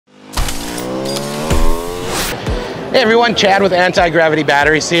Hey everyone, Chad with Antigravity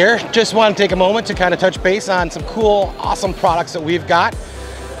Batteries here. Just want to take a moment to kind of touch base on some cool, awesome products that we've got.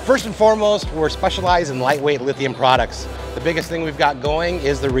 First and foremost, we're specialized in lightweight lithium products. The biggest thing we've got going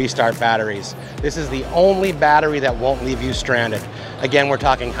is the Restart batteries. This is the only battery that won't leave you stranded. Again, we're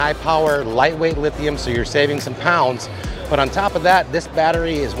talking high power, lightweight lithium, so you're saving some pounds. But on top of that, this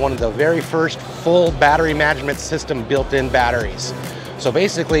battery is one of the very first full battery management system built-in batteries. So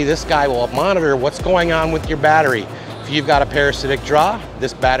basically, this guy will monitor what's going on with your battery. If you've got a parasitic draw,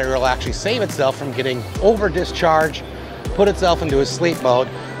 this battery will actually save itself from getting over discharged, put itself into a sleep mode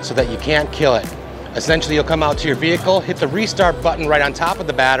so that you can't kill it. Essentially, you'll come out to your vehicle, hit the restart button right on top of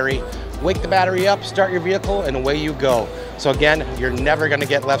the battery, wake the battery up, start your vehicle, and away you go. So again, you're never gonna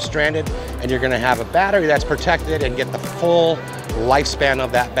get left stranded, and you're gonna have a battery that's protected and get the full lifespan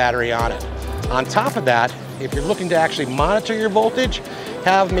of that battery on it. On top of that, if you're looking to actually monitor your voltage,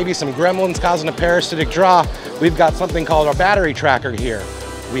 have maybe some gremlins causing a parasitic draw, we've got something called our battery tracker here.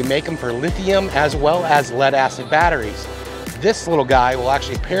 We make them for lithium as well as lead acid batteries. This little guy will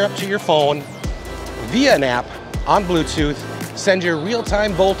actually pair up to your phone via an app on Bluetooth, send you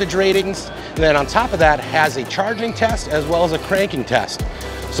real-time voltage ratings, and then on top of that has a charging test as well as a cranking test.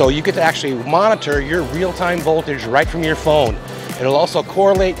 So you get to actually monitor your real-time voltage right from your phone. It'll also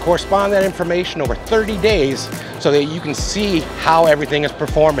correspond that information over 30 days so that you can see how everything is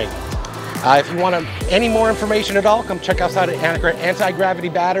performing. If you want any more information at all, come check us out at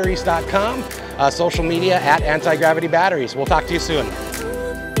antigravitybatteries.com, social media at Antigravity Batteries. We'll talk to you soon.